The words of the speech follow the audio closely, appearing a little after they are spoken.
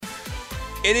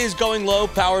It is Going Low,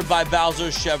 powered by Bowser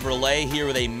Chevrolet, here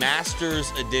with a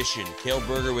Masters edition. Cale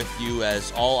Berger with you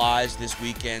as all eyes this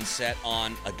weekend set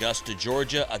on Augusta,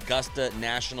 Georgia, Augusta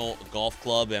National Golf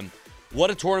Club. And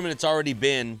what a tournament it's already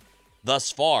been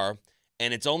thus far.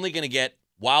 And it's only going to get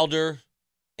wilder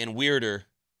and weirder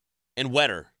and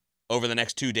wetter over the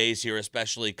next 2 days here,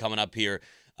 especially coming up here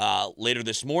later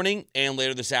this morning and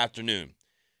later this afternoon.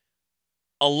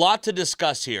 A lot to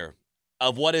discuss here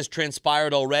of what has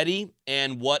transpired already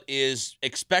and what is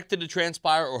expected to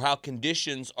transpire, or how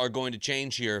conditions are going to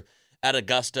change here at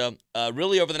Augusta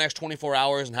really over the next 24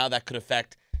 hours, and how that could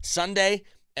affect Sunday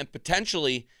and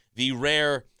potentially the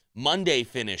rare Monday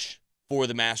finish for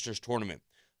the Masters tournament.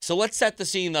 So let's set the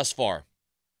scene thus far.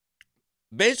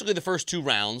 Basically the first two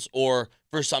rounds, or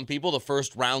for some people the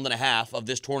first round and a half of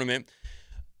this tournament,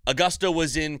 Augusta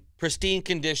was in pristine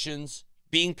conditions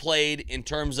being played in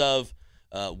terms of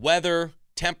weather,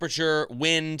 temperature,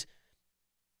 wind,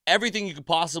 everything you could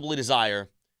possibly desire,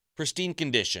 pristine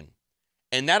condition.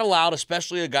 And that allowed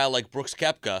especially a guy like Brooks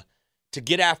Koepka to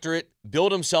get after it,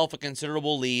 build himself a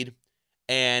considerable lead,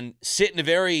 and sit in a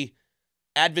very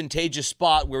advantageous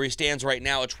spot where he stands right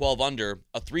now at 12 under,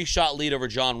 a 3-shot lead over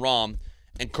Jon Rahm,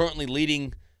 and currently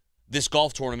leading this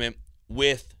golf tournament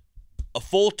with a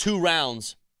full 2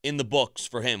 rounds in the books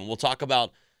for him. And we'll talk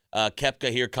about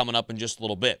Koepka here coming up in just a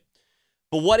little bit.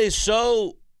 But what is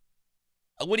so,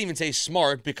 I wouldn't even say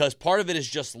smart, because part of it is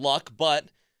just luck, but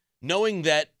knowing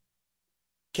that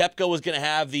Koepka was going to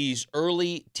have these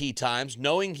early tee times,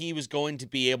 knowing he was going to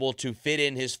be able to fit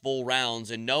in his full rounds,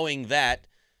 and knowing that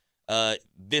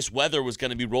this weather was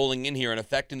going to be rolling in here and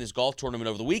affecting this golf tournament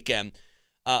over the weekend,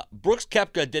 Brooks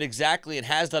Koepka did exactly and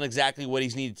has done exactly what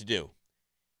he's needed to do.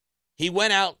 He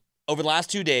went out over the last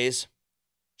 2 days,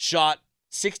 shot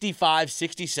 65,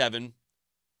 67,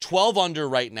 12 under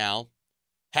right now,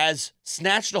 has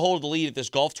snatched a hold of the lead at this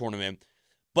golf tournament,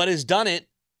 but has done it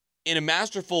in a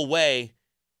masterful way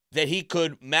that he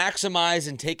could maximize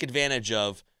and take advantage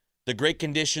of the great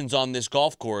conditions on this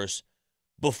golf course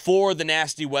before the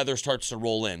nasty weather starts to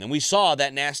roll in. And we saw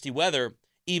that nasty weather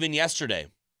even yesterday.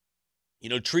 You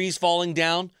know, trees falling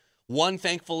down. One,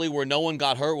 thankfully, where no one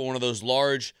got hurt, one of those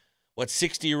large,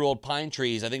 60-year-old pine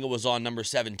trees, I think it was on number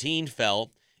 17,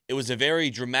 fell. It was a very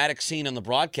dramatic scene on the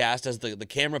broadcast as the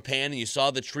camera panned and you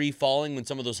saw the tree falling when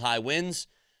some of those high winds.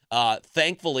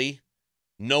 Thankfully,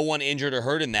 no one injured or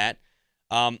hurt in that.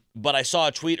 But I saw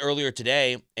a tweet earlier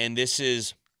today, and this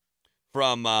is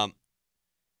from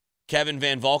Kevin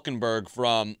Van Valkenburg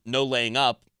from No Laying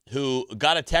Up, who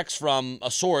got a text from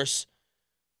a source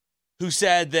who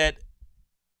said that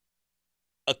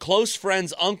a close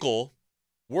friend's uncle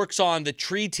works on the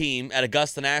tree team at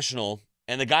Augusta National.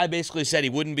 And the guy basically said he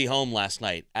wouldn't be home last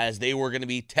night as they were going to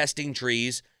be testing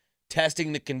trees,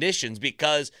 testing the conditions,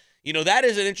 because, you know, that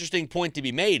is an interesting point to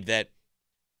be made, that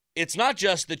it's not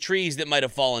just the trees that might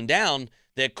have fallen down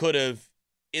that could have,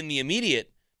 in the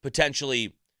immediate,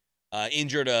 potentially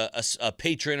injured a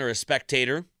patron or a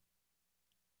spectator,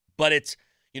 but it's,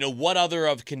 you know, what other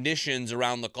of conditions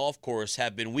around the golf course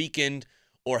have been weakened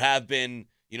or have been,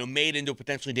 you know, made into a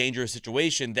potentially dangerous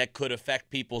situation that could affect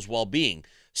people's well-being.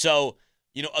 So,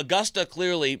 you know, Augusta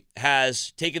clearly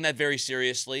has taken that very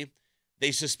seriously.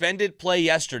 They suspended play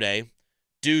yesterday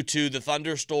due to the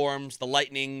thunderstorms, the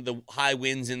lightning, the high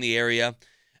winds in the area,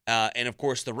 and, of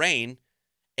course, the rain.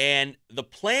 And the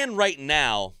plan right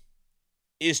now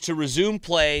is to resume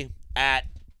play at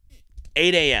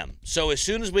 8 a.m. So as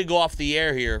soon as we go off the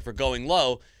air here for Going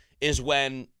Low is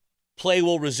when play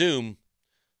will resume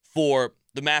for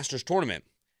the Masters tournament.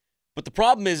 But the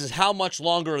problem is how much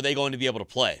longer are they going to be able to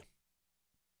play?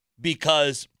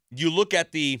 Because you look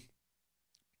at the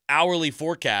hourly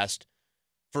forecast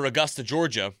for Augusta,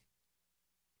 Georgia.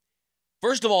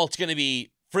 First of all, it's going to be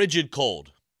frigid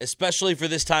cold, especially for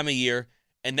this time of year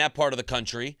and that part of the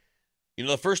country. You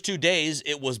know, the first 2 days,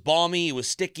 it was balmy, it was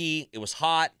sticky, it was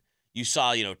hot. You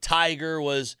saw, you know, Tiger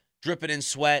was dripping in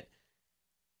sweat.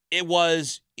 It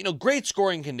was, you know, great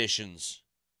scoring conditions,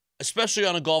 especially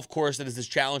on a golf course that is as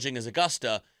challenging as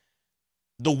Augusta.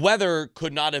 The weather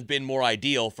could not have been more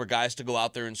ideal for guys to go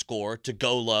out there and score, to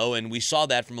go low, and we saw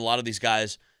that from a lot of these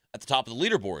guys at the top of the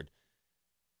leaderboard.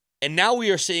 And now we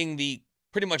are seeing the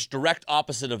pretty much direct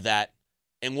opposite of that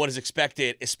and what is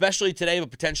expected, especially today,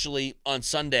 but potentially on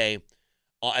Sunday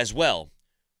as well.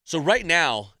 So right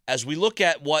now, as we look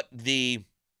at what the,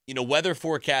 you know, weather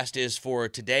forecast is for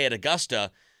today at Augusta,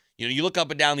 you know, you look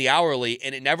up and down the hourly,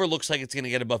 and it never looks like it's going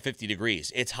to get above 50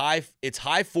 degrees. It's high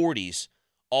 40s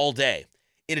all day.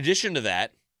 In addition to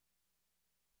that,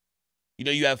 you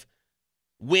know, you have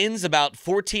winds about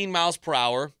 14 miles per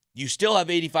hour. You still have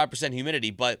 85%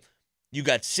 humidity, but You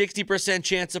got 60%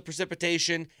 chance of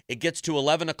precipitation. It gets to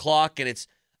 11 o'clock, and it's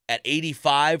at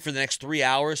 85 for the next 3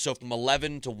 hours. So from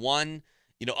 11 to 1,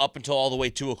 up until all the way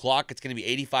 2 o'clock, it's going to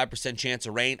be 85% chance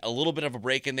of rain. A little bit of a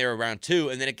break in there around 2,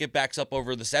 and then it gets back up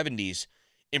over the 70s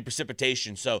in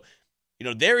precipitation. So,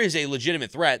 there is a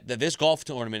legitimate threat that this golf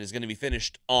tournament is going to be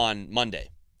finished on Monday.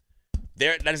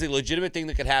 That is a legitimate thing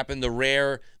that could happen. The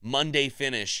rare Monday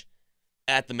finish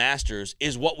at the Masters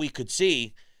is what we could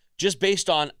see just based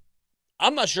on,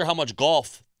 I'm not sure how much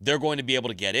golf they're going to be able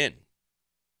to get in.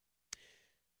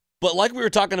 But like we were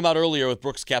talking about earlier with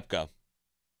Brooks Koepka,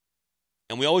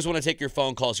 and we always want to take your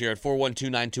phone calls here at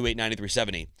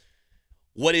 412-928-9370.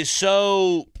 What is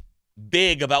so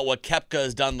big about what Koepka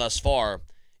has done thus far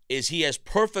is he has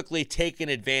perfectly taken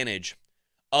advantage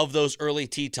of those early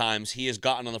tee times he has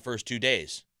gotten on the first 2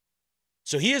 days.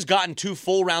 So he has gotten 2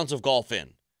 full rounds of golf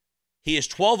in. He is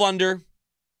 12 under.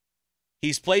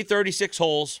 He's played 36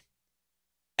 holes.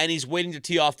 And he's waiting to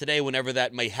tee off today whenever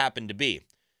that may happen to be.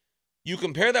 You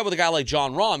compare that with a guy like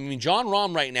Jon Rahm. I mean, Jon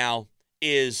Rahm right now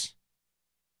is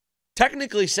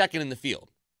technically second in the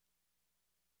field.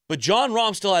 But Jon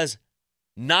Rahm still has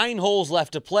 9 holes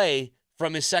left to play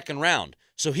from his second round.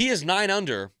 So he is 9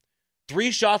 under,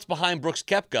 3 shots behind Brooks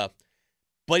Koepka,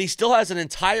 but he still has an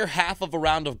entire half of a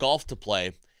round of golf to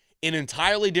play in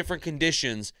entirely different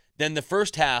conditions than the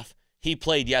first half he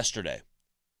played yesterday.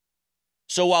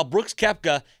 So while Brooks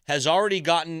Koepka has already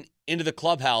gotten into the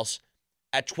clubhouse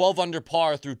at 12 under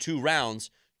par through 2 rounds,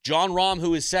 Jon Rahm,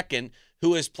 who is second,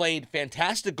 who has played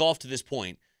fantastic golf to this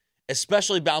point,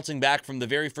 especially bouncing back from the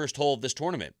very first hole of this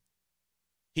tournament.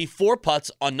 He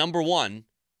 4-putts on number 1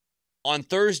 on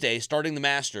Thursday, starting the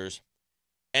Masters,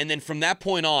 and then from that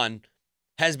point on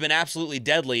has been absolutely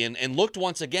deadly and looked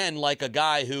once again like a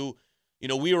guy who,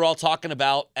 we were all talking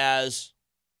about as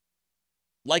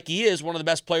like he is one of the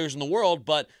best players in the world,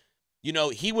 but,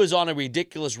 he was on a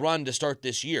ridiculous run to start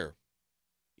this year.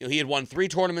 He had won 3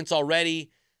 tournaments already.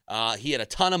 He had a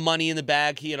ton of money in the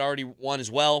bag. He had already won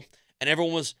as well, and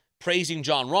everyone was praising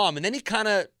Jon Rahm, and then he kind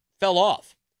of fell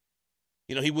off.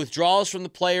 He withdraws from the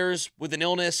players with an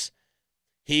illness.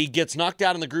 He gets knocked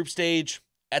out in the group stage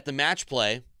at the match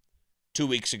play 2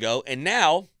 weeks ago. And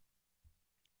now,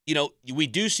 we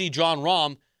do see Jon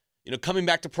Rahm, coming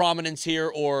back to prominence here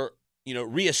or,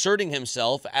 reasserting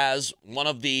himself as one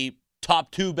of the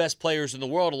top 2 best players in the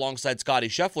world alongside Scottie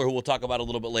Scheffler, who we'll talk about a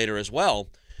little bit later as well.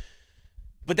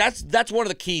 But that's one of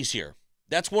the keys here.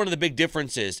 That's one of the big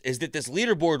differences is that this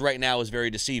leaderboard right now is very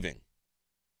deceiving.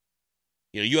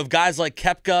 You have guys like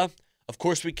Koepka. Of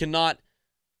course, we cannot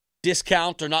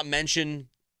discount or not mention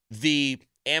the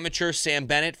amateur Sam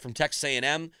Bennett from Texas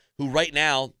A&M, who right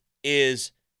now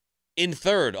is in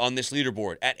third on this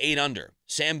leaderboard at 8 under.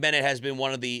 Sam Bennett has been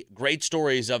one of the great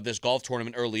stories of this golf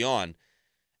tournament early on,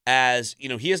 as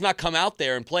he has not come out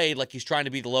there and played like he's trying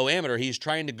to be the low amateur. He's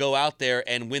trying to go out there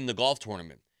and win the golf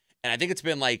tournament. And I think it's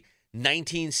been like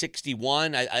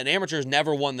 1961. An amateur has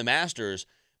never won the Masters,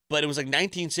 but it was like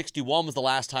 1961 was the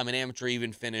last time an amateur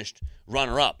even finished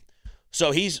runner-up.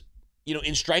 So he's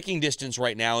in striking distance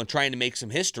right now and trying to make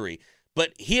some history.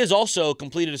 But he has also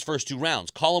completed his first 2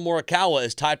 rounds. Collin Morikawa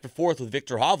is tied for 4th with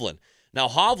Viktor Hovland. Now,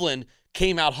 Hovland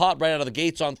came out hot right out of the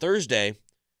gates on Thursday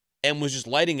and was just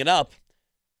lighting it up.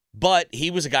 But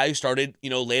he was a guy who started,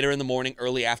 later in the morning,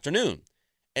 early afternoon.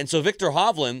 And so Viktor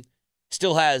Hovland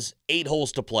still has 8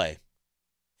 holes to play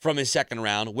from his second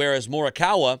round, whereas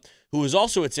Morikawa, who is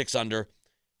also at 6 under,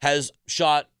 has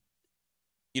shot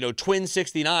twin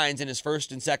 69s in his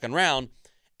first and second round,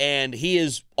 and he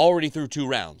is already through 2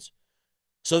 rounds.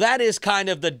 So that is kind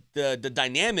of the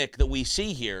dynamic that we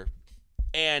see here,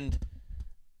 and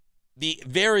the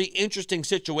very interesting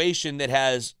situation that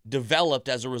has developed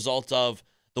as a result of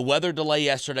the weather delay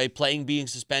yesterday, playing being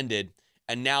suspended,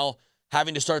 and now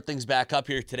having to start things back up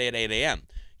here today at 8 a.m.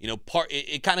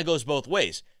 It kind of goes both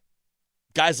ways.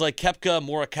 Guys like Koepka,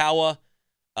 Morikawa,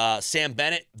 Sam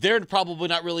Bennett, they're probably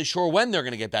not really sure when they're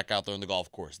going to get back out there on the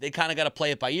golf course. They kind of got to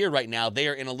play it by ear right now. They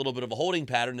are in a little bit of a holding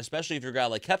pattern, especially if you're a guy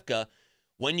like Koepka.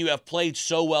 When you have played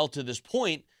so well to this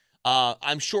point,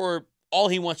 I'm sure all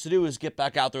he wants to do is get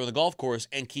back out there on the golf course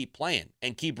and keep playing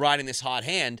and keep riding this hot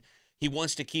hand. He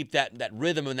wants to keep that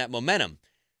rhythm and that momentum.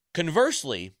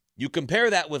 Conversely, you compare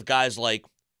that with guys like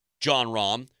Jon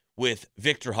Rahm, with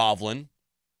Viktor Hovland.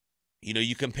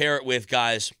 You compare it with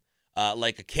guys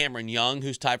like a Cameron Young,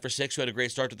 who's tied for 6th, who had a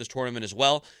great start to this tournament as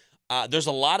well. There's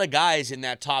a lot of guys in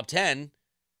that top 10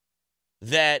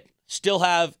 that still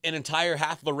have an entire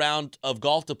half of a round of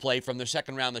golf to play from their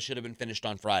second round that should have been finished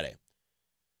on Friday.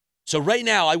 So right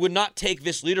now, I would not take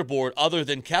this leaderboard other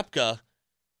than Koepka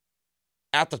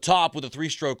at the top with a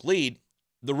 3-stroke lead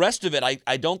the rest of it,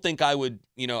 I don't think I would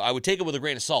take it with a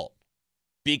grain of salt,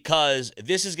 because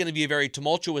this is going to be a very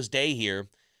tumultuous day here,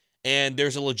 and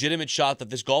there's a legitimate shot that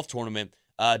this golf tournament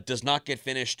does not get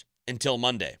finished until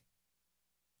Monday.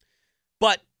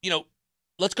 But,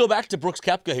 let's go back to Brooks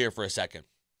Koepka here for a second,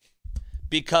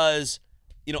 because,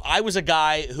 I was a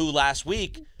guy who last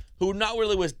week who not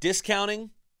really was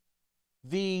discounting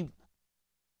the,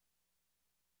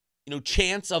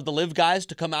 chance of the LIV guys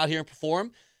to come out here and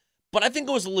perform. But I think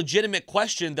it was a legitimate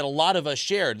question that a lot of us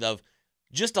shared, of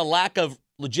just a lack of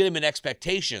legitimate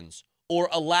expectations, or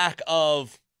a lack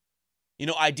of,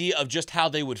 idea of just how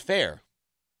they would fare.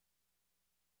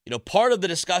 Part of the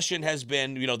discussion has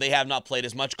been, they have not played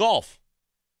as much golf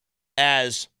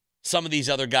as some of these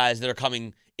other guys that are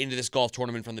coming into this golf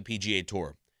tournament from the PGA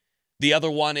Tour. The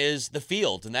other one is the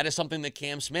field, and that is something that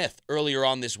Cam Smith earlier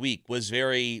on this week was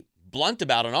very blunt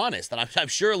about and honest. And I'm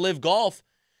sure LIV Golf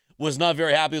was not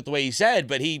very happy with the way he said,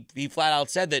 but he flat out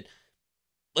said that,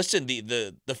 listen,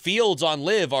 the fields on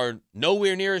LIV are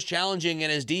nowhere near as challenging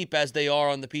and as deep as they are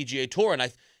on the PGA Tour.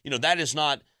 And that is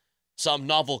not some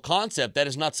novel concept. That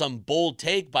is not some bold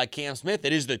take by Cam Smith.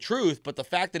 It is the truth, but the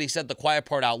fact that he said the quiet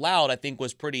part out loud, I think,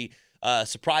 was pretty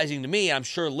surprising to me. I'm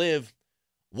sure LIV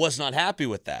was not happy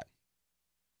with that.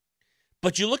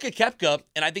 But you look at Koepka,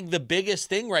 and I think the biggest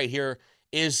thing right here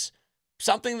is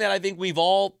something that I think we've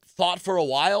all thought for a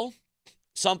while,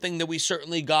 something that we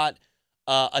certainly got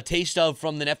a taste of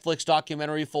from the Netflix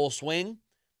documentary Full Swing,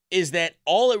 is that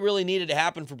all it really needed to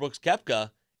happen for Brooks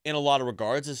Koepka in a lot of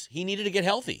regards is he needed to get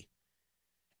healthy.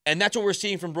 And that's what we're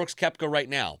seeing from Brooks Koepka right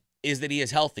now, is that he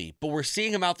is healthy. But we're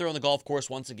seeing him out there on the golf course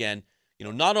once again,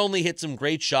 not only hit some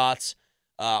great shots,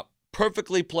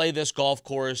 perfectly play this golf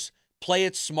course, play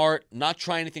it smart, not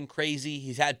try anything crazy.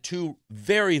 He's had 2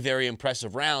 very, very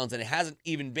impressive rounds, and it hasn't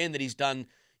even been that he's done,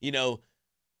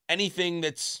 anything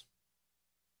that's,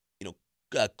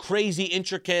 crazy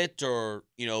intricate or,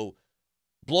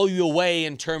 blow you away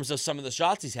in terms of some of the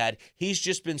shots he's had. He's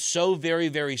just been so very,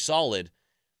 very solid,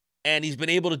 and he's been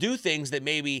able to do things that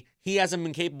maybe he hasn't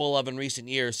been capable of in recent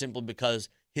years simply because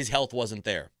his health wasn't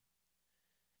there.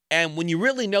 And when you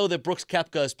really know that Brooks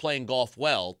Koepka is playing golf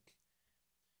well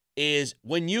is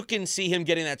when you can see him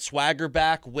getting that swagger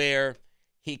back, where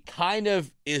he kind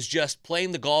of is just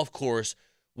playing the golf course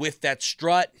with that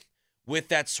strut, with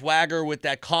that swagger, with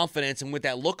that confidence, and with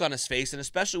that look on his face, and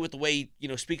especially with the way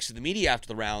he, speaks to the media after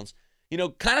the rounds,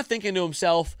 kind of thinking to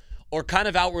himself, or kind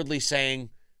of outwardly saying,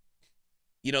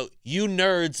 you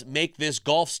nerds make this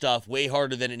golf stuff way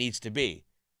harder than it needs to be.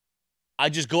 I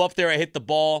just go up there, I hit the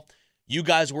ball. You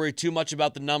guys worry too much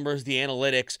about the numbers, the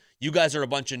analytics. You guys are a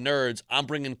bunch of nerds. I'm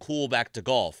bringing cool back to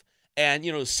golf. And,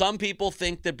 some people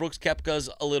think that Brooks Koepka's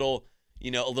a little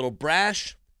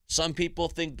brash. Some people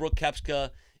think Brooks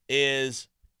Koepka is,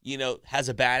 has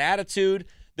a bad attitude.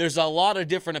 There's a lot of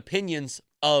different opinions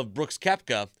of Brooks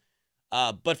Koepka.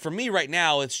 But for me right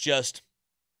now, it's just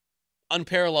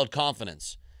unparalleled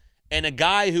confidence. And a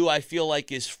guy who I feel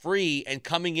like is free and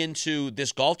coming into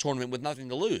this golf tournament with nothing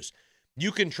to lose.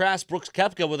 You contrast Brooks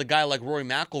Koepka with a guy like Rory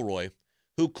McIlroy,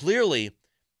 who clearly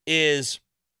is,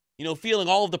 feeling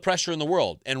all of the pressure in the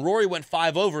world. And Rory went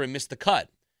 5 over and missed the cut.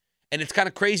 And it's kind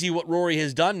of crazy what Rory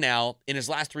has done now in his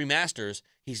last 3 Masters.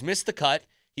 He's missed the cut.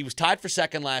 He was tied for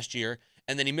second last year,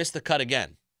 and then he missed the cut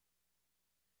again.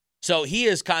 So he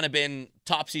has kind of been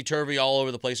topsy-turvy all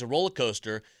over the place, a roller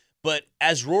coaster. But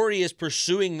as Rory is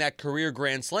pursuing that career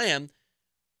Grand Slam,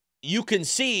 you can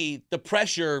see the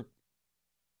pressure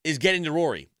is getting to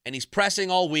Rory, and he's pressing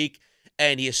all week,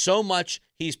 and he has so much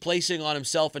he's placing on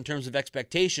himself in terms of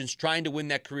expectations, trying to win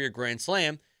that career Grand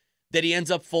Slam, that he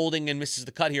ends up folding and misses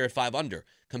the cut here at 5 under.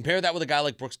 Compare that with a guy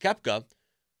like Brooks Koepka,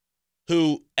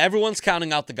 who everyone's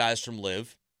counting out the guys from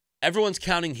LIV. Everyone's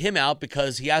counting him out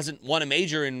because he hasn't won a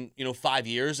major in 5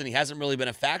 years, and he hasn't really been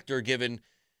a factor given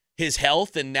his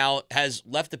health, and now has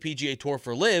left the PGA Tour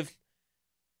for LIV.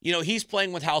 He's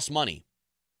playing with house money,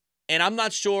 and I'm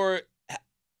not sure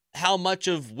how much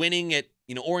of winning at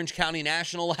Orange County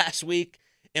National last week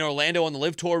in Orlando on the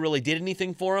LIV Tour really did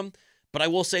anything for him. But I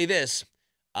will say this,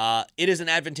 it is an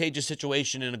advantageous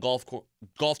situation in a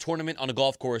golf tournament on a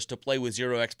golf course to play with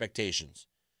 0 expectations.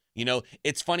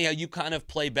 It's funny how you kind of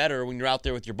play better when you're out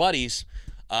there with your buddies,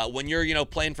 when you're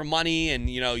playing for money, and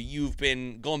you've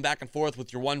been going back and forth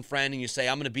with your one friend, and you say,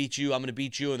 I'm going to beat you,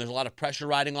 and there's a lot of pressure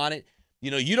riding on it.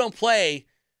 You don't play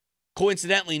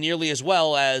coincidentally nearly as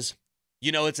well as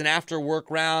it's an after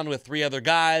work round with 3 other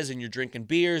guys, and you're drinking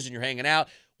beers and you're hanging out.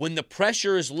 When the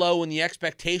pressure is low and the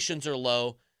expectations are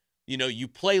low, you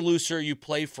play looser, you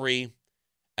play free,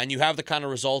 and you have the kind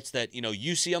of results that,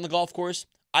 you see on the golf course.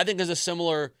 I think there's a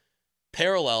similar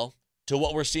parallel to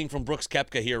what we're seeing from Brooks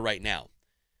Koepka here right now.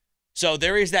 So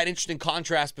there is that interesting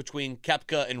contrast between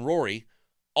Koepka and Rory.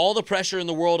 All the pressure in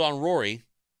the world on Rory,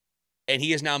 and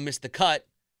he has now missed the cut.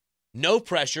 No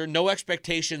pressure, no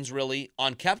expectations really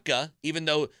on Koepka, even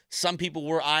though some people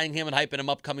were eyeing him and hyping him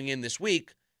up coming in this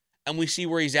week. And we see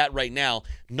where he's at right now,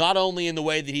 not only in the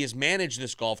way that he has managed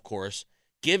this golf course,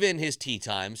 given his tee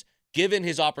times, given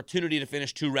his opportunity to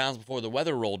finish 2 rounds before the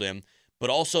weather rolled in, but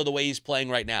also the way he's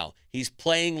playing right now. He's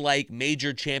playing like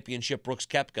major championship Brooks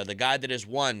Koepka, the guy that has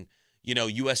won,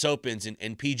 U.S. Opens and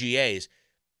PGAs.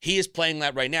 He is playing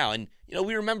that right now. And,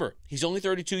 we remember, he's only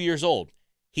 32 years old.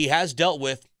 He has dealt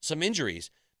with some injuries,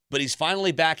 but he's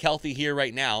finally back healthy here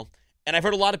right now. And I've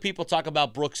heard a lot of people talk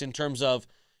about Brooks in terms of,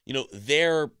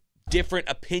 their different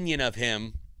opinion of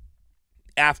him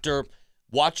after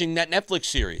watching that Netflix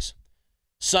series.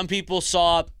 Some people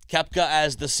saw Koepka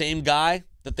as the same guy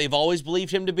that they've always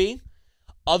believed him to be.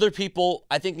 Other people,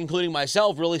 I think including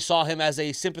myself, really saw him as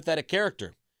a sympathetic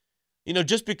character.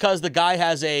 Just because the guy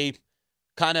has a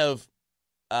kind of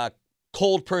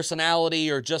cold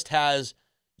personality or just has,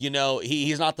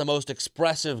 he's not the most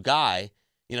expressive guy.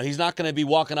 He's not going to be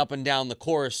walking up and down the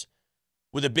course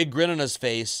with a big grin on his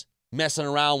face, messing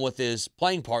around with his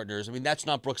playing partners. I mean, that's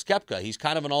not Brooks Koepka. He's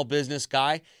kind of an all-business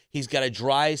guy. He's got a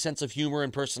dry sense of humor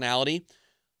and personality.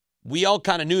 We all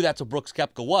kind of knew that's what Brooks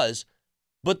Koepka was.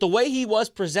 But the way he was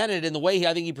presented and the way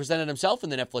I think he presented himself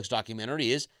in the Netflix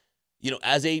documentary is,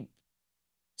 as a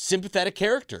sympathetic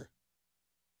character.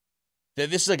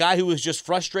 That this is a guy who was just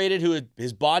frustrated,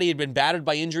 his body had been battered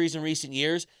by injuries in recent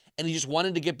years, and he just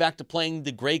wanted to get back to playing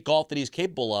the great golf that he's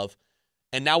capable of.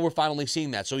 And now we're finally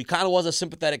seeing that. So he kind of was a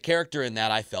sympathetic character in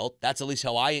that, I felt. That's at least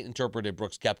how I interpreted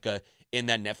Brooks Koepka in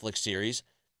that Netflix series.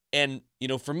 And,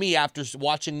 for me, after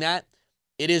watching that,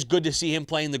 it is good to see him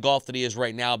playing the golf that he is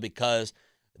right now because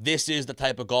this is the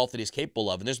type of golf that he's capable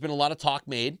of. And there's been a lot of talk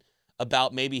made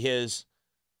about maybe his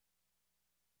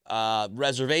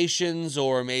reservations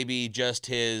or maybe just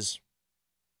his,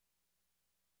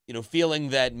 feeling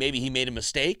that maybe he made a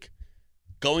mistake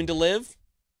going to live.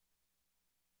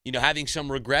 Having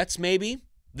some regrets maybe.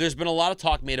 There's been a lot of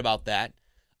talk made about that.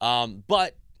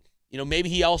 But, maybe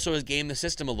he also has gamed the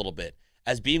system a little bit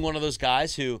as being one of those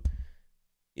guys who,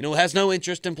 has no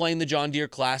interest in playing the John Deere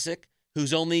Classic,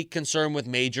 who's only concerned with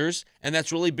majors. And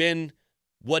that's really been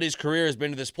what his career has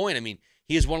been to this point. I mean,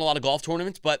 he has won a lot of golf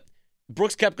tournaments, but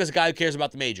Brooks Koepka's a guy who cares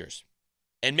about the majors.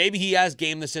 And maybe he has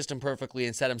gamed the system perfectly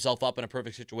and set himself up in a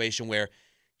perfect situation where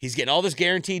he's getting all this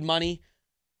guaranteed money,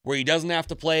 where he doesn't have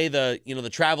to play the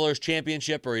Travelers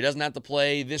Championship, or he doesn't have to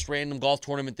play this random golf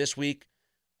tournament this week.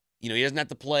 He doesn't have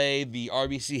to play the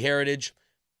RBC Heritage.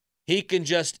 He can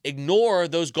just ignore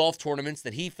those golf tournaments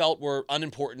that he felt were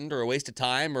unimportant or a waste of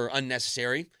time or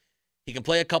unnecessary. He can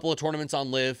play a couple of tournaments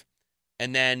on LIV,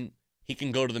 and then he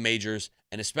can go to the majors,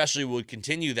 and especially would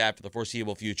continue that for the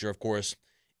foreseeable future, of course,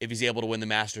 if he's able to win the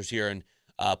Masters here and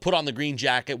put on the green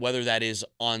jacket, whether that is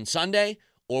on Sunday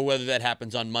or whether that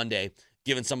happens on Monday,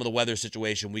 given some of the weather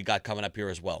situation we got coming up here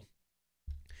as well.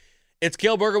 It's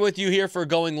Cale Berger with you here for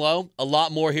Going Low. A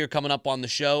lot more here coming up on the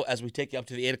show as we take you up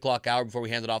to the 8 o'clock hour before we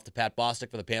hand it off to Pat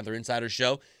Bostic for the Panther Insider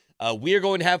Show. We are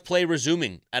going to have play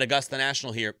resuming at Augusta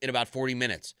National here in about 40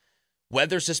 minutes.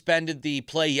 Weather suspended the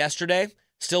play yesterday.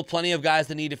 Still plenty of guys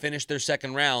that need to finish their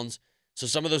second rounds. So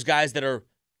some of those guys that are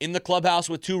in the clubhouse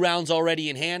with 2 rounds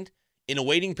already in hand, in a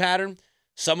waiting pattern,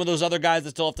 some of those other guys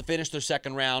that still have to finish their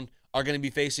second round are going to be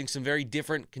facing some very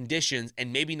different conditions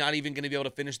and maybe not even going to be able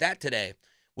to finish that today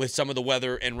with some of the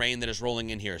weather and rain that is rolling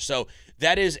in here. So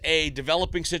that is a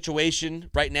developing situation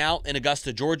right now in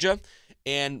Augusta, Georgia,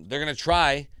 and they're going to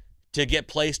try to get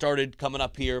play started coming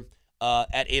up here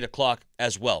at 8 o'clock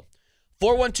as well.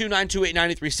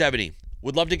 412-928-9370.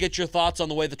 Would love to get your thoughts on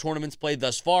the way the tournament's played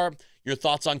thus far. Your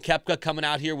thoughts on Koepka coming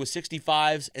out here with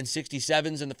 65s and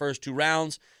 67s in the first 2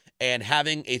 rounds and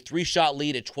having a 3-shot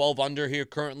lead at 12 under here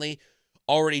currently.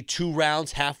 Already 2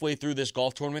 rounds halfway through this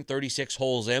golf tournament, 36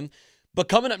 holes in. But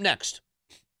coming up next,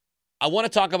 I want to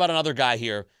talk about another guy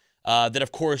here that,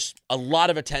 of course, a lot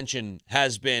of attention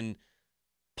has been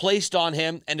placed on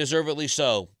him, and deservedly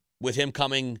so, with him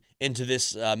coming into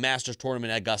this Masters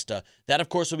tournament at Augusta. That, of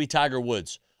course, will be Tiger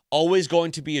Woods. Always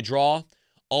going to be a draw,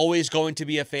 always going to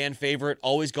be a fan favorite,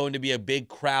 always going to be a big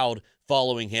crowd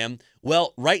following him.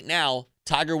 Well, right now,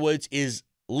 Tiger Woods is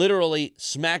literally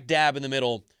smack dab in the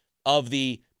middle of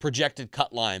the projected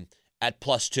cut line at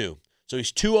 +2. So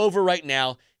he's 2 over right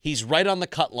now. He's right on the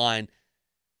cut line.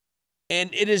 And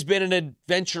it has been an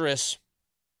adventurous,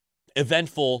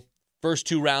 eventful first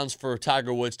 2 rounds for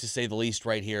Tiger Woods, to say the least,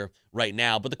 right here, right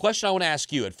now. But the question I want to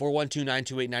ask you at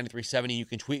 412-928-9370, you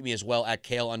can tweet me as well at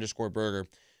Cale_Berger.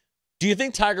 Do you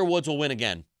think Tiger Woods will win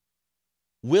again?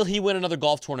 Will he win another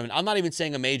golf tournament? I'm not even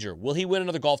saying a major. Will he win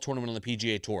another golf tournament on the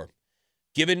PGA Tour?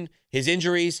 Given his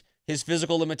injuries, his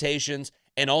physical limitations,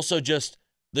 and also just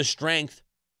the strength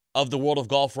of the world of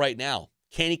golf right now.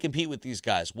 Can he compete with these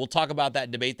guys? We'll talk about that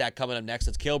and debate that coming up next.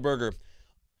 It's Cale Berger.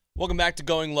 Welcome back to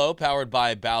Going Low, powered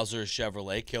by Bowser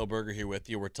Chevrolet. Cale Berger here with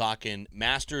you. We're talking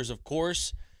Masters, of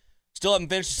course. Still haven't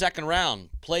finished the second round.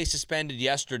 Play suspended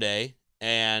yesterday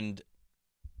and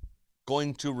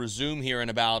going to resume here in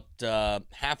about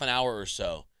half an hour or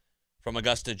so from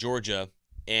Augusta, Georgia.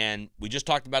 And we just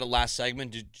talked about it last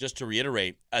segment. Just to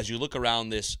reiterate, as you look around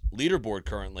this leaderboard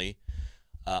currently,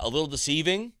 a little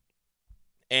deceiving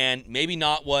and maybe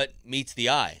not what meets the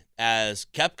eye, as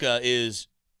Koepka is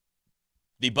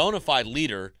the bona fide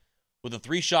leader with a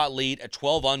 3-shot lead at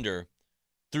 12 under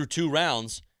through 2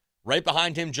 rounds. Right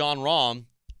behind him, Jon Rahm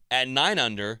at 9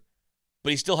 under,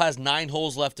 but he still has 9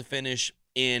 holes left to finish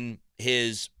in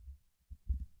his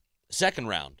second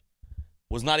round.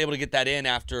 Was not able to get that in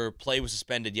after play was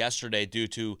suspended yesterday due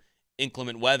to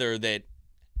inclement weather that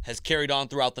has carried on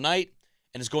throughout the night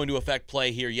and is going to affect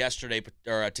play here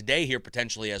today here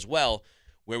potentially as well,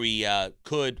 where we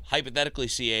could hypothetically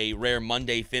see a rare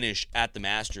Monday finish at the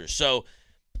Masters. So,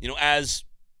 as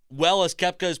well as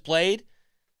Koepka has played,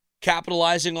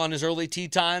 capitalizing on his early tee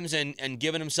times and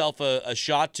giving himself a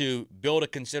shot to build a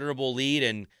considerable lead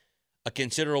and a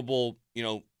considerable,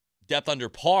 depth under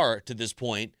par to this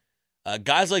point.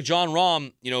 Guys like Jon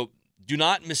Rahm, do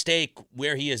not mistake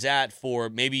where he is at for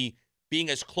maybe being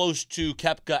as close to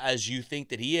Koepka as you think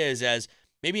that he is, as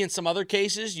maybe in some other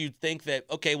cases you'd think that,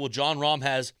 okay, well, Jon Rahm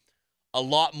has a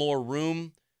lot more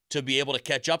room to be able to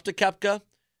catch up to Koepka.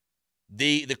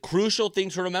 The crucial thing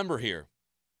to remember here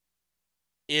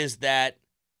is that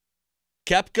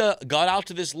Koepka got out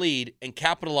to this lead and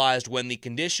capitalized when the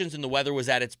conditions and the weather was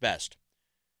at its best.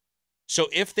 So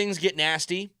if things get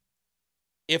nasty,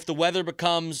 if the weather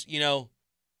becomes,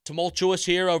 tumultuous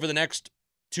here over the next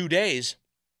 2 days,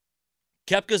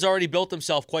 Koepka's already built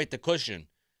himself quite the cushion.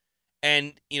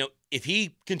 And, if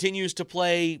he continues to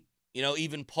play,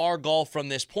 even par golf from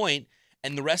this point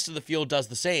and the rest of the field does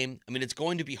the same, it's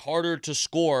going to be harder to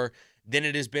score than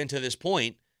it has been to this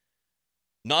point.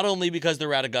 Not only because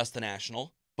they're at Augusta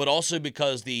National, but also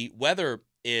because the weather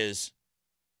is,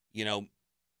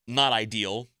 not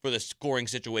ideal for the scoring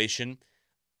situation.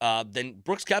 Then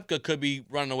Brooks Koepka could be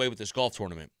running away with this golf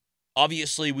tournament.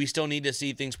 Obviously, we still need to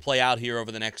see things play out here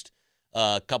over the next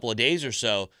couple of days or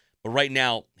so. But right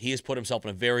now, he has put himself in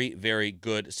a very, very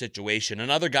good situation.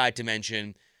 Another guy to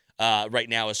mention right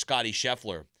now is Scottie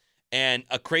Scheffler. And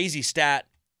a crazy stat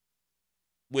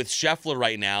with Scheffler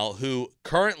right now, who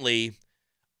currently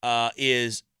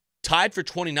is tied for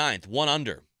 29th, 1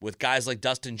 under, with guys like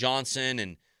Dustin Johnson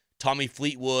and Tommy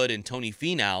Fleetwood and Tony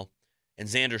Finau and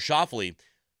Xander Schauffele.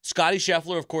 Scottie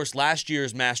Scheffler, of course, last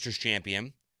year's Masters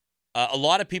champion. A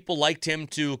lot of people liked him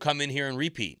to come in here and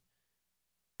repeat.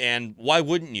 And why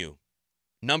wouldn't you?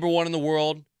 Number 1 in the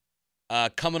world,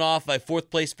 coming off a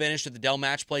 4th-place finish at the Dell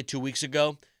Match Play 2 weeks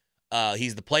ago.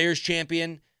 He's the Players'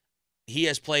 Champion. He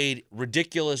has played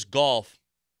ridiculous golf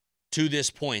to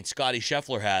this point, Scottie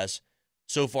Scheffler has,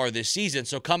 so far this season.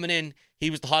 So coming in,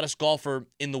 he was the hottest golfer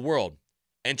in the world,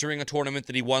 entering a tournament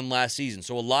that he won last season.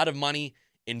 So a lot of money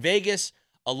in Vegas.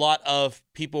 A lot of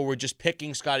people were just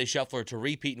picking Scottie Scheffler to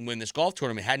repeat and win this golf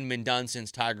tournament. It hadn't been done since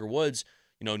Tiger Woods,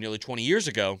 nearly 20 years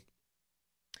ago.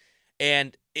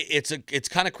 And it's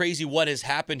kind of crazy what has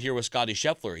happened here with Scottie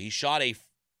Scheffler. He shot a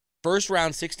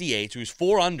first-round 68, so he was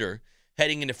 4 under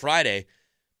heading into Friday,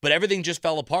 but everything just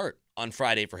fell apart on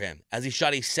Friday for him as he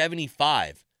shot a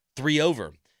 75, 3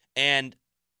 over. And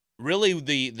really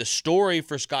the story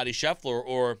for Scottie Scheffler,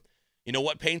 or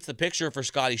what paints the picture for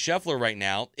Scottie Scheffler right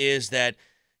now, is that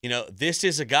this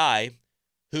is a guy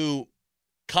who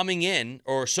coming in,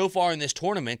 or so far in this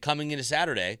tournament, coming into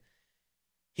Saturday,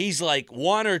 he's like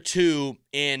 1 or 2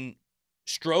 in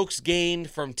strokes gained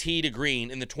from tee to green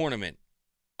in the tournament.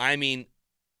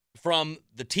 From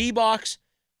the tee box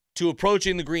to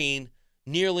approaching the green,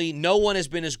 nearly no one has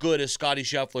been as good as Scottie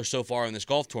Scheffler so far in this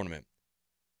golf tournament.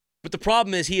 But the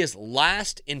problem is he is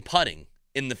last in putting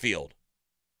in the field.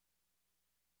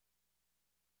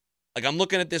 Like, I'm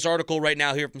looking at this article right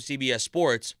now here from CBS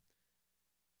Sports,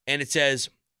 and it says,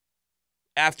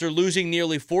 after losing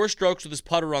nearly 4 strokes with his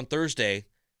putter on Thursday,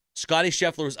 Scottie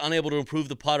Scheffler was unable to improve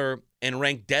the putter and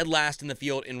ranked dead last in the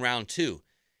field in round 2.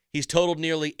 He's totaled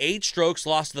nearly 8 strokes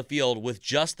lost to the field with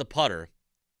just the putter.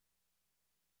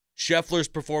 Scheffler's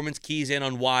performance keys in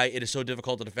on why it is so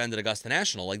difficult to defend at Augusta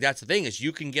National. Like, that's the thing, is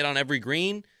you can get on every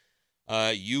green.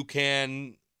 You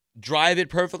can drive it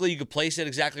perfectly. You could place it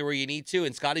exactly where you need to.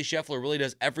 And Scottie Scheffler really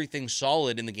does everything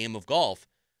solid in the game of golf.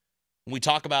 When we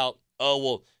talk about, oh,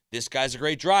 well, this guy's a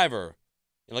great driver.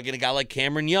 You look at a guy like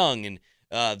Cameron Young, and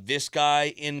this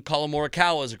guy in Collin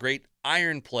Morikawa is a great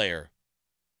iron player.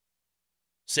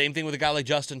 Same thing with a guy like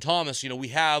Justin Thomas. We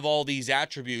have all these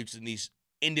attributes and these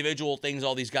individual things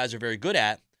all these guys are very good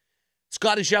at.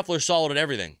 Scottie Scheffler's solid at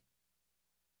everything.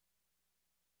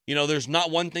 There's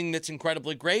not one thing that's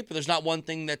incredibly great, but there's not one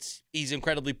thing he's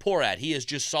incredibly poor at. He is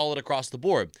just solid across the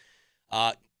board.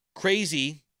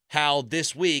 Crazy how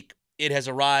this week it has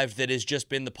arrived that has just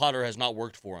been the putter has not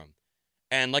worked for him.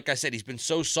 And like I said, he's been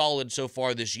so solid so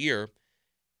far this year.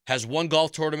 Has won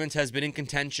golf tournaments, has been in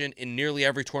contention in nearly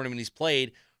every tournament he's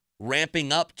played,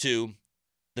 ramping up to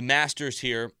the Masters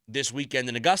here this weekend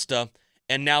in Augusta,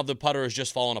 and now the putter has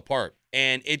just fallen apart.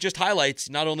 And it just highlights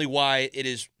not only why it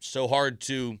is so hard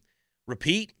to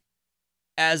repeat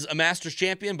as a Masters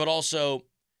champion, but also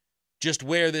just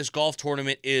where this golf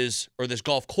tournament is, or this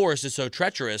golf course is so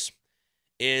treacherous,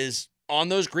 is on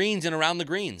those greens and around the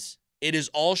greens. It is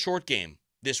all short game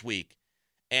this week.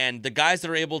 And the guys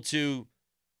that are able to,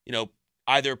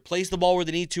 either place the ball where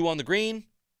they need to on the green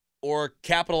or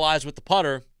capitalize with the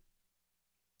putter,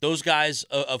 those guys,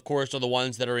 of course, are the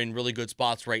ones that are in really good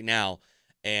spots right now.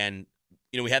 And,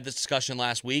 we had this discussion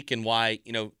last week and why,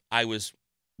 I was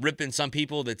ripping some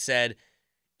people that said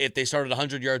if they started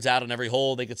 100 yards out on every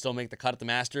hole, they could still make the cut at the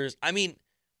Masters. I mean,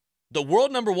 the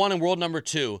world number one and world number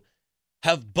two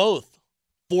have both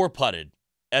four-putted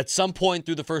at some point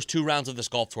through the first two rounds of this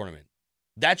golf tournament.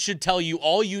 That should tell you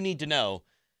all you need to know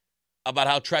about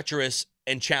how treacherous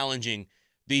and challenging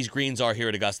these greens are here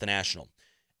at Augusta National.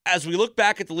 As we look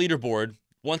back at the leaderboard,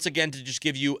 once again, to just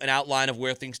give you an outline of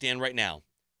where things stand right now,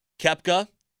 Koepka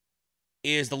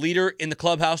is the leader in the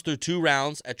clubhouse through two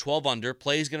rounds at 12 under.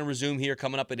 Play is going to resume here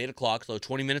coming up at 8 o'clock, so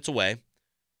 20 minutes away.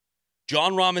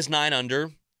 Jon Rahm is 9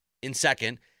 under in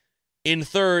second. In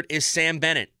third is Sam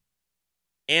Bennett,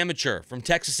 amateur from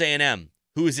Texas A&M,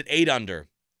 who is at 8 under,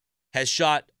 has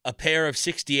shot a pair of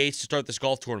 68s to start this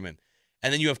golf tournament.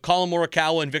 And then you have Collin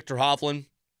Morikawa and Viktor Hovland.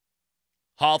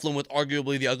 Hovland with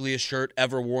arguably the ugliest shirt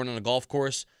ever worn on a golf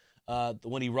course, the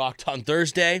one he rocked on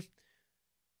Thursday.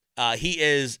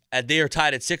 They are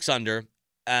tied at 6 under.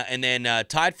 And then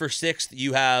tied for 6th,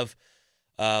 you have,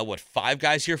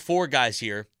 4 guys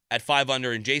here at 5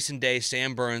 under, and Jason Day,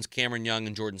 Sam Burns, Cameron Young,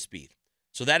 and Jordan Spieth.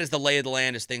 So that is the lay of the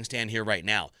land as things stand here right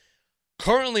now.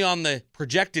 Currently on the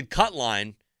projected cut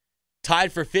line,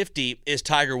 tied for 50, is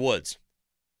Tiger Woods.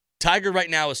 Tiger right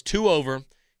now is 2 over.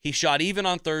 He shot even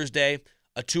on Thursday,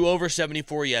 a 2 over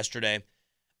 74 yesterday.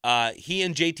 He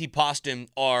and JT Poston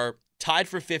are tied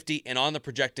for 50 and on the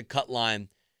projected cut line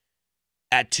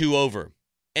at 2 over.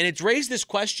 And it's raised this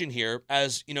question here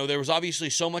as, there was obviously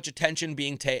so much attention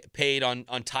being paid on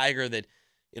Tiger that,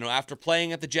 after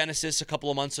playing at the Genesis a couple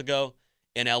of months ago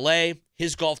in LA,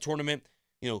 his golf tournament,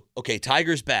 okay,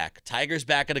 Tiger's back. Tiger's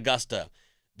back at Augusta.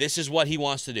 This is what he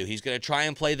wants to do. He's going to try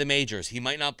and play the majors. He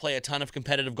might not play a ton of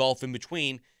competitive golf in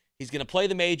between. He's going to play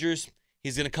the majors.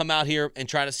 He's going to come out here and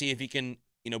try to see if he can,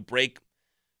 break,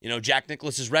 Jack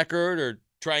Nicklaus's record, or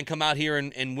try and come out here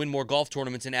and win more golf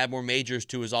tournaments and add more majors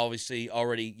to his obviously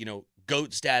already,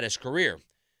 GOAT status career.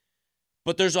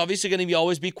 But there's obviously going to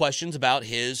always be questions about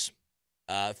his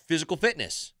physical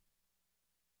fitness.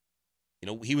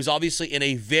 He was obviously in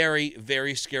a very,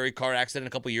 very scary car accident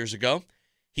a couple years ago.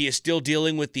 He is still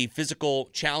dealing with the physical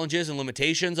challenges and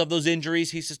limitations of those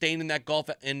injuries he sustained in that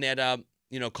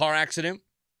car accident.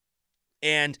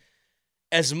 And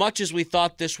as much as we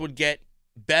thought this would get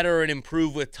better and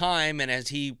improve with time, and as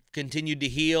he continued to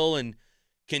heal and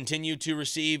continued to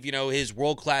receive, his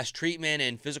world-class treatment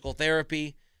and physical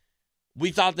therapy,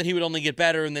 we thought that he would only get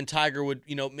better, and then Tiger would,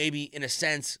 maybe in a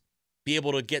sense be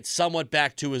able to get somewhat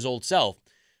back to his old self.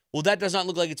 Well, that does not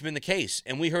look like it's been the case.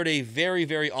 And we heard a very,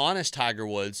 very honest Tiger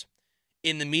Woods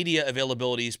in the media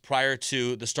availabilities prior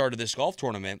to the start of this golf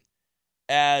tournament.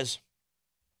 As,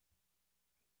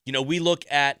 we look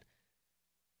at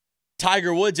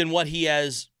Tiger Woods and what he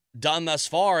has done thus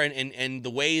far, and the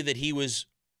way that he was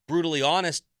brutally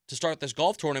honest to start this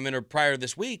golf tournament or prior to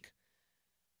this week,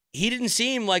 he didn't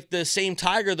seem like the same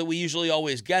Tiger that we usually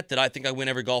always get, that I think I win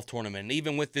every golf tournament. And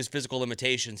even with his physical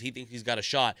limitations, he thinks he's got a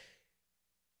shot.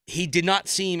 He did not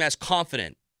seem as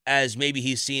confident as maybe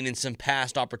he's seen in some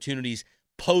past opportunities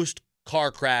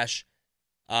post-car crash,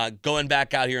 going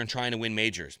back out here and trying to win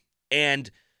majors.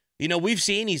 And, we've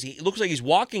seen he looks like he's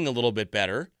walking a little bit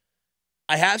better.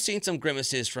 I have seen some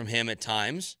grimaces from him at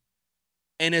times.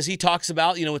 And as he talks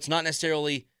about, it's not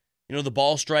necessarily, the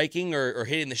ball striking or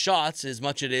hitting the shots as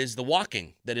much as it is the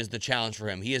walking that is the challenge for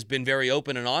him. He has been very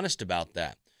open and honest about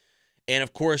that. And,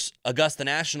 of course, Augusta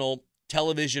National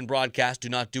television broadcasts do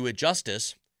not do it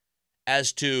justice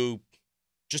as to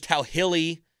just how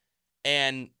hilly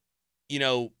and,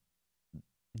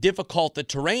 difficult the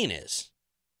terrain is.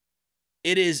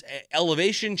 It is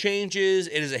elevation changes.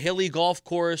 It is a hilly golf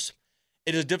course.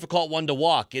 It is a difficult one to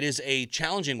walk. It is a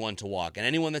challenging one to walk. And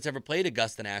anyone that's ever played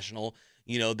Augusta National,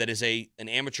 that is an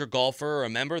amateur golfer or a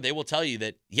member, they will tell you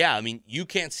that, you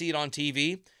can't see it on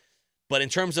TV, but in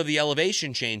terms of the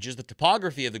elevation changes, the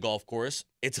topography of the golf course,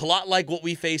 it's a lot like what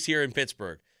we face here in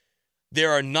Pittsburgh.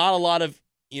 There are not a lot of,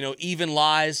 even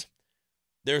lies.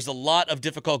 There's a lot of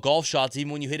difficult golf shots.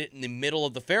 Even when you hit it in the middle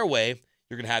of the fairway,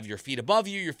 you're going to have your feet above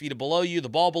you, your feet below you, the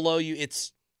ball below you.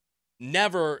 It's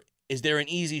never is there an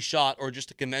easy shot or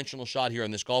just a conventional shot here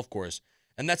on this golf course.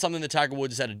 And that's something that Tiger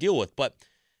Woods has had to deal with. But,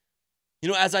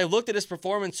 as I looked at his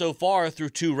performance so far through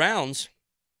 2 rounds,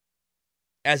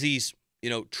 as he's,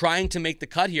 trying to make the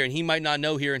cut here, and he might not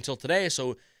know here until today,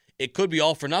 so it could be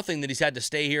all for nothing that he's had to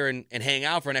stay here and hang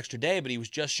out for an extra day, but he was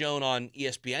just shown on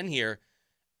ESPN here,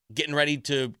 getting ready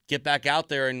to get back out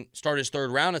there and start his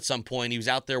 3rd round at some point. He was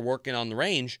out there working on the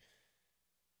range.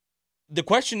 The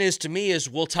question is, to me, is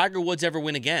will Tiger Woods ever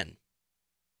win again?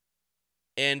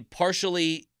 And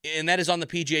partially, and that is on the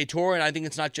PGA Tour, and I think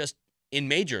it's not just in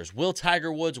majors. Will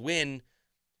Tiger Woods win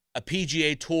a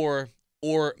PGA Tour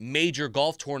or major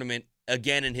golf tournament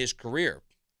again in his career?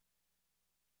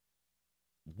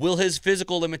 Will his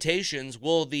physical limitations,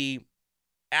 will the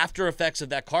after effects of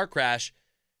that car crash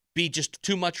be just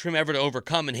too much for him ever to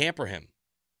overcome and hamper him?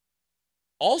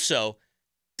 Also,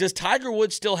 does Tiger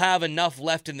Woods still have enough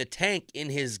left in the tank in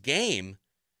his game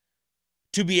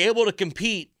to be able to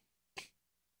compete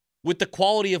with the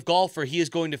quality of golfer he is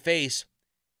going to face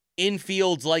in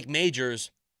fields like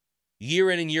majors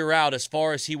year in and year out as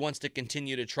far as he wants to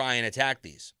continue to try and attack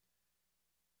these?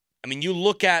 You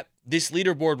look at this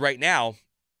leaderboard right now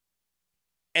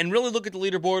and really look at the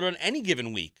leaderboard on any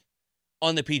given week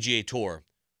on the PGA Tour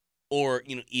or,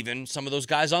 even some of those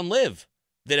guys on LIV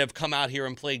that have come out here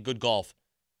and played good golf.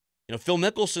 Phil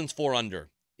Mickelson's 4 under.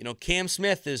 Cam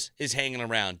Smith is hanging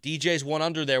around. DJ's 1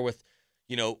 under there with,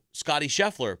 Scotty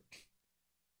Scheffler.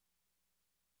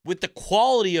 With the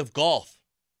quality of golf,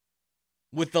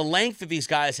 with the length that these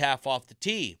guys have off the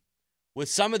tee, with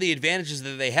some of the advantages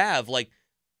that they have,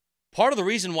 part of the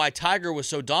reason why Tiger was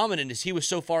so dominant is he was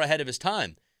so far ahead of his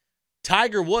time.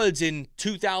 Tiger Woods in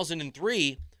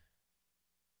 2003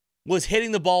 was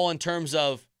hitting the ball in terms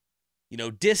of,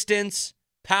 distance,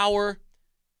 power,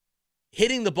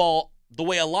 hitting the ball the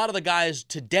way a lot of the guys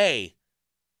today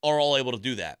are all able to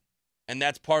do that. And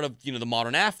that's part of, the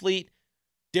modern athlete,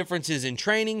 differences in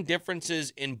training,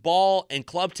 differences in ball and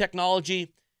club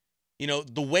technology.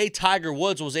 The way Tiger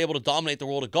Woods was able to dominate the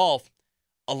world of golf,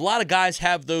 a lot of guys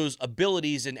have those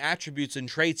abilities and attributes and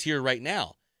traits here right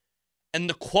now. And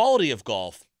the quality of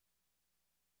golf,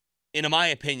 in my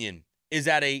opinion, is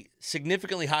at a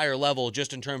significantly higher level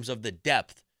just in terms of the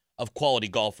depth of quality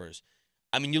golfers.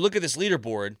 You look at this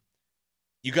leaderboard,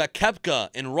 you got Koepka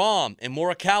and Rahm and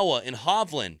Morikawa and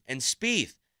Hovland and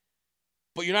Spieth,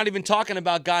 but you're not even talking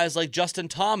about guys like Justin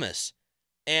Thomas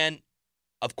and,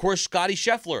 of course, Scotty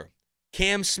Scheffler,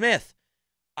 Cam Smith.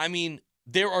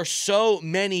 There are so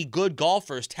many good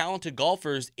golfers, talented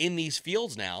golfers in these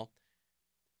fields now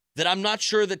that I'm not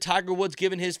sure that Tiger Woods,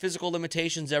 given his physical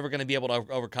limitations, is ever going to be able to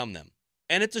overcome them.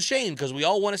 And it's a shame because we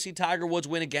all want to see Tiger Woods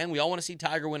win again. We all want to see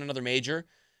Tiger win another major.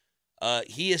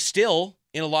 He is still,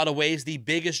 in a lot of ways, the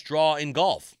biggest draw in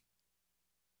golf.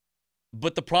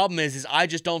 But the problem is I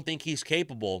just don't think he's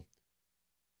capable,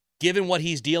 given what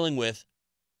he's dealing with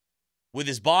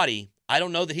his body. I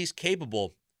don't know that he's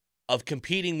capable of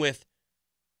competing with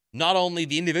not only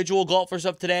the individual golfers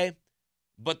of today,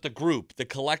 but the group, the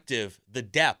collective, the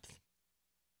depth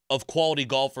of quality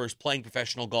golfers playing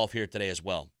professional golf here today as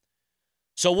well.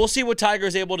 So we'll see what Tiger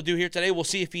is able to do here today. We'll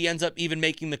see if he ends up even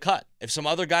making the cut. If some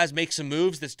other guys make some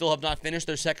moves that still have not finished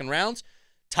their second rounds,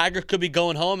 Tiger could be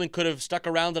going home and could have stuck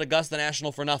around at Augusta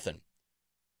National for nothing.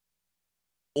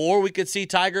 Or we could see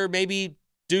Tiger maybe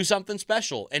do something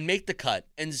special and make the cut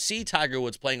and see Tiger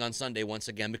Woods playing on Sunday once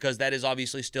again, because that is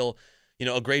obviously still,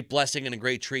 a great blessing and a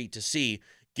great treat to see,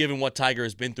 given what Tiger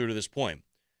has been through to this point.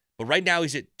 But right now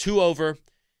he's at 2 over.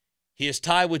 He is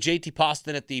tied with JT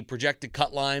Poston at the projected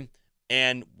cut line,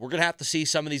 and we're going to have to see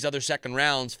some of these other second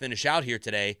rounds finish out here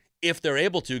today, if they're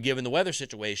able to, given the weather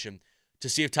situation, to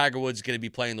see if Tiger Woods is going to be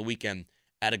playing the weekend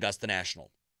at Augusta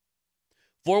National.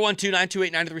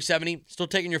 412-928-9370. Still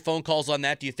taking your phone calls on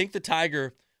that. Do you think the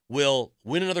Tiger will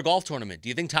win another golf tournament? Do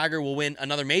you think Tiger will win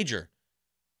another major?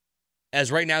 As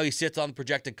right now he sits on the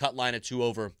projected cut line at 2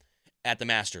 over at the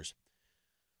Masters.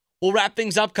 We'll wrap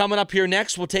things up coming up here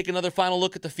next. We'll take another final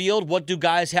look at the field. What do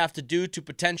guys have to do to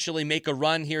potentially make a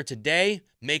run here today,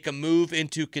 make a move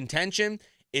into contention?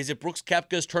 Is it Brooks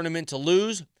Koepka's tournament to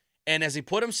lose? And has he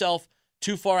put himself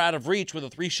too far out of reach with a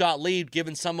 3-shot lead,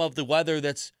 given some of the weather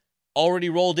that's already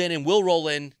rolled in and will roll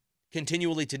in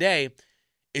continually today?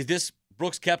 Is this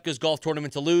Brooks Koepka's golf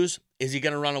tournament to lose? Is he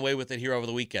going to run away with it here over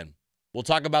the weekend? We'll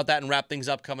talk about that and wrap things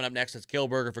up coming up next. It's Cale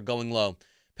Berger for Going Low,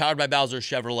 powered by Bowser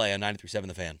Chevrolet on 93.7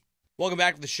 The Fan. Welcome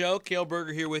back to the show. Cale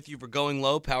Berger here with you for Going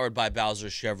Low, powered by Bowser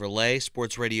Chevrolet,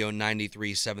 Sports Radio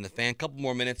 93.7 The Fan. Couple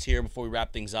more minutes here before we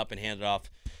wrap things up and hand it off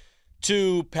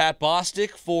to Pat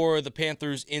Bostic for the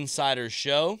Panthers Insiders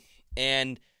Show.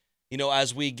 And,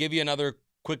 as we give you another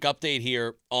quick update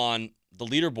here on the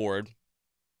leaderboard,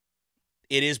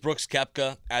 it is Brooks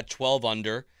Koepka at 12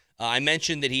 under. I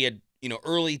mentioned that he had,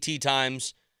 early tee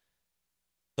times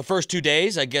the first 2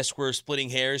 days. I guess we're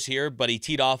splitting hairs here, but he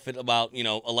teed off at about,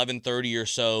 11:30 or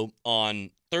so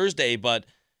on Thursday. But,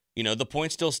 the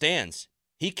point still stands.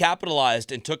 He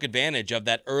capitalized and took advantage of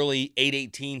that early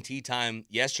 8:18 tee time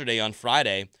yesterday on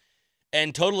Friday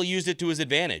and totally used it to his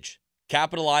advantage,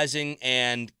 capitalizing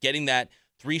and getting that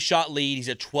 3-shot lead. He's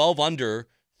at 12 under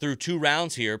through 2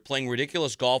 rounds here, playing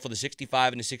ridiculous golf with a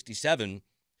 65 and a 67.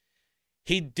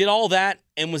 He did all that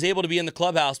and was able to be in the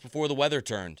clubhouse before the weather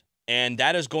turned. And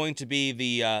that is going to be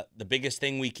the biggest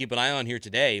thing we keep an eye on here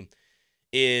today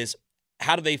is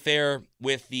how do they fare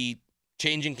with the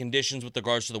changing conditions with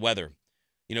regards to the weather.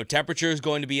 Temperature is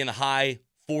going to be in the high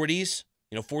 40s,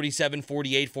 47,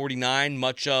 48, 49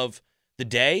 much of the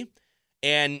day.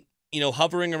 And,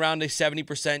 hovering around a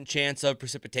 70% chance of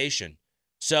precipitation.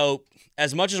 So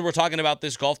as much as we're talking about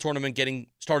this golf tournament getting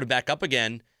started back up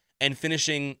again and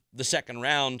finishing the second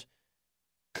round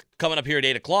coming up here at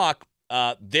 8 o'clock,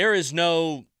 there is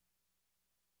no,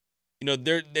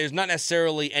 there's not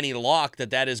necessarily any lock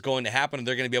that is going to happen and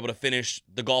they're going to be able to finish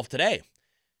the golf today.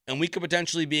 And we could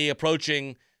potentially be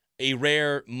approaching a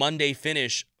rare Monday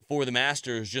finish for the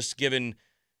Masters, just given,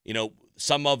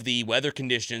 some of the weather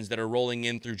conditions that are rolling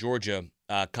in through Georgia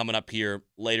coming up here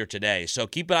later today. So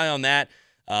keep an eye on that.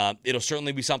 It'll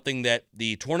certainly be something that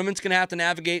the tournament's going to have to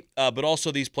navigate, but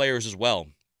also these players as well.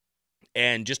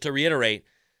 And just to reiterate,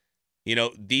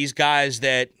 these guys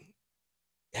that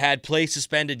had play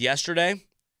suspended yesterday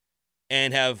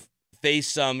and have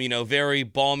faced some, very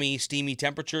balmy, steamy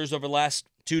temperatures over the last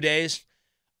 2 days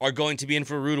are going to be in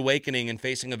for a rude awakening and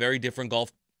facing a very different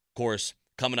golf course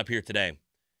coming up here today.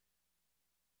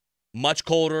 Much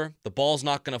colder. The ball's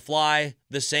not going to fly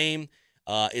the same.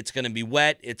 It's going to be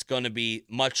wet. It's going to be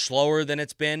much slower than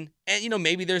it's been. And,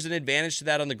 maybe there's an advantage to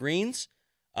that on the greens.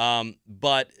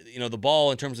 But, the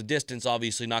ball in terms of distance,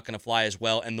 obviously not going to fly as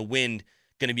well. And the wind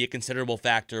going to be a considerable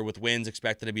factor with winds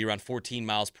expected to be around 14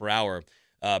 miles per hour.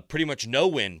 Pretty much no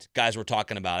wind, guys were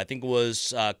talking about. I think it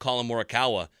was Colin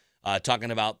Morikawa talking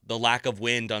about the lack of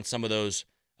wind on some of those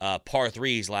par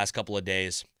threes last couple of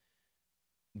days.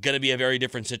 Going to be a very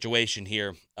different situation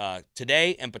here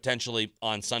today and potentially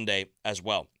on Sunday as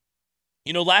well.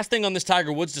 Last thing on this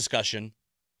Tiger Woods discussion,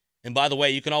 and by the way,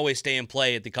 you can always stay and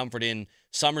play at the Comfort Inn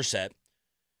Somerset.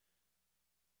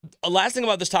 Last thing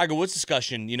about this Tiger Woods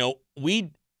discussion,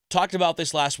 we talked about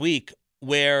this last week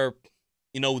where,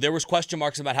 there was question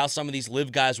marks about how some of these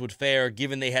live guys would fare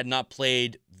given they had not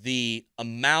played the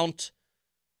amount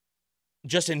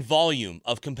just in volume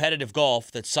of competitive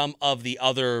golf that some of the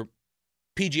other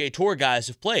PGA Tour guys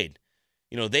have played.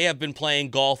 They have been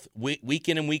playing golf week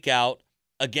in and week out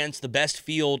against the best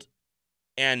field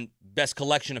and best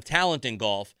collection of talent in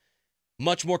golf,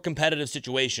 much more competitive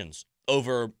situations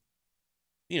over,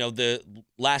 the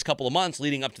last couple of months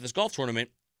leading up to this golf tournament.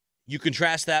 You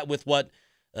contrast that with what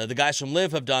the guys from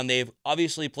LIV have done. They've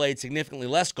obviously played significantly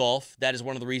less golf. That is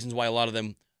one of the reasons why a lot of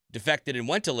them defected and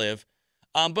went to LIV.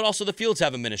 But also the fields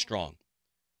haven't been as strong.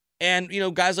 And,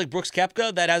 guys like Brooks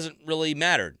Koepka, that hasn't really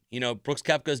mattered. Brooks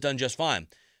Koepka has done just fine.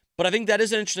 But I think that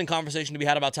is an interesting conversation to be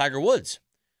had about Tiger Woods.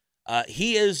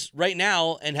 He is right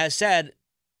now and has said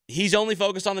he's only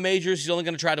focused on the majors. He's only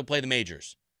going to try to play the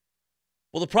majors.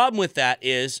 Well, the problem with that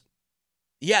is,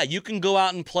 yeah, you can go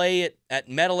out and play it at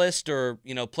Medalist or,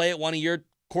 play at one of your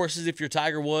courses if you're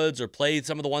Tiger Woods or play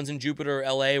some of the ones in Jupiter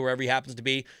or LA, wherever he happens to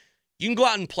be. You can go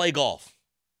out and play golf.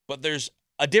 But there's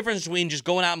a difference between just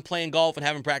going out and playing golf and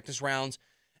having practice rounds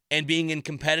and being in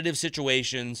competitive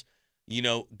situations,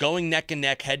 going neck and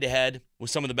neck, head to head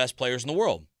with some of the best players in the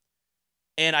world.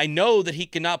 And I know that he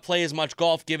cannot play as much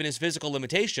golf given his physical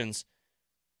limitations,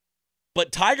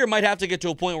 but Tiger might have to get to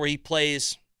a point where he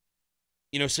plays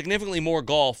significantly more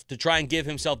golf to try and give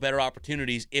himself better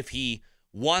opportunities if he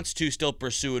wants to still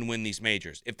pursue and win these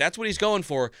majors. If that's what he's going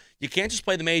for, you can't just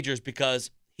play the majors because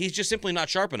he's just simply not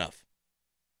sharp enough.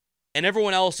 And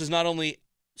everyone else is not only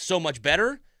so much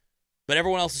better, but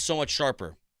everyone else is so much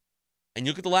sharper. And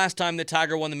you look at the last time that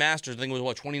Tiger won the Masters, I think it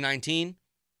was, 2019?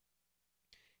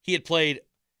 He had played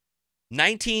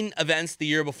 19 events the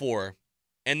year before,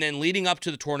 and then leading up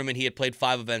to the tournament, he had played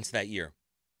 5 events that year.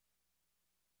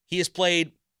 He has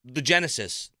played the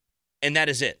Genesis, and that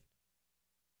is it.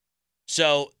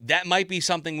 So that might be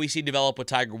something we see develop with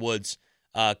Tiger Woods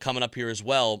coming up here as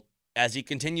well, as he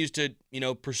continues to,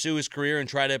 pursue his career and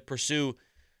try to pursue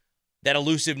that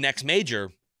elusive next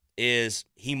major. Is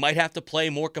he might have to play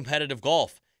more competitive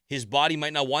golf. His body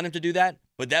might not want him to do that,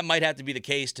 but that might have to be the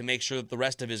case to make sure that the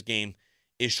rest of his game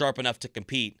is sharp enough to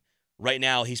compete. Right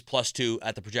now, he's +2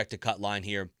 at the projected cut line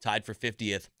here, tied for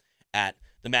 50th at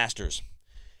the Masters.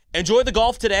 Enjoy the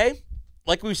golf today.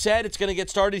 Like we said, it's going to get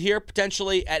started here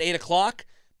potentially at 8 o'clock,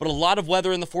 but a lot of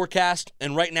weather in the forecast,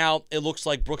 and right now it looks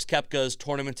like Brooks Koepka's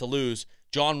tournament to lose.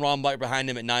 Jon Rahm right behind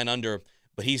him at 9 under,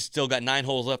 but he's still got 9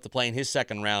 holes left to play in his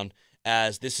second round,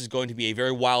 as this is going to be a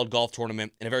very wild golf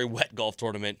tournament and a very wet golf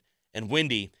tournament and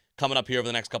windy coming up here over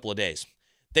the next couple of days.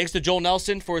 Thanks to Joel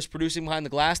Nelson for his producing behind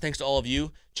the glass. Thanks to all of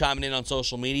you chiming in on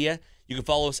social media. You can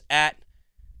follow us at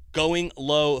Going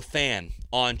Low Fan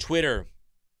on Twitter,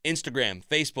 Instagram,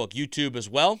 Facebook, YouTube as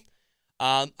well.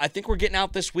 I think we're getting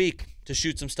out this week to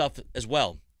shoot some stuff as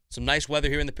well. Some nice weather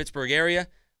here in the Pittsburgh area.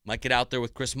 Might get out there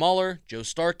with Chris Muller, Joe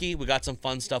Starkey. We got some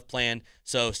fun stuff planned,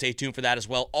 so stay tuned for that as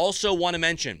well. Also want to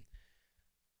mention,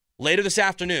 later this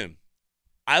afternoon,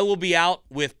 I will be out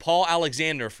with Paul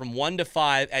Alexander from 1 to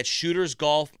 5 at Shooters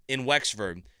Golf in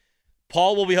Wexford.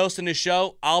 Paul will be hosting his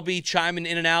show. I'll be chiming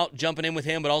in and out, jumping in with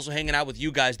him, but also hanging out with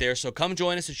you guys there. So come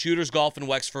join us at Shooters Golf in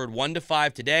Wexford, 1 to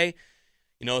 5 today.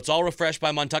 It's all refreshed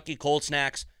by Montucky Cold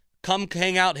Snacks. Come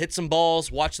hang out, hit some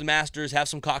balls, watch the Masters, have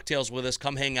some cocktails with us.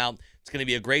 Come hang out. It's going to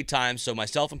be a great time. So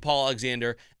myself and Paul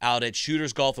Alexander out at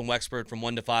Shooters Golf in Wexford from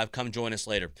 1 to 5. Come join us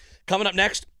later. Coming up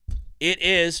next, it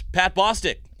is Pat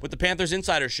Bostic with the Panthers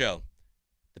Insider Show.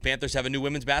 The Panthers have a new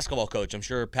women's basketball coach. I'm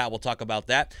sure Pat will talk about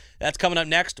that. That's coming up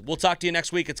next. We'll talk to you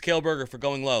next week. It's Cale Berger for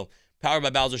Going Low, powered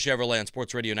by Bowser Chevrolet on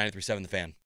Sports Radio 93.7 The Fan.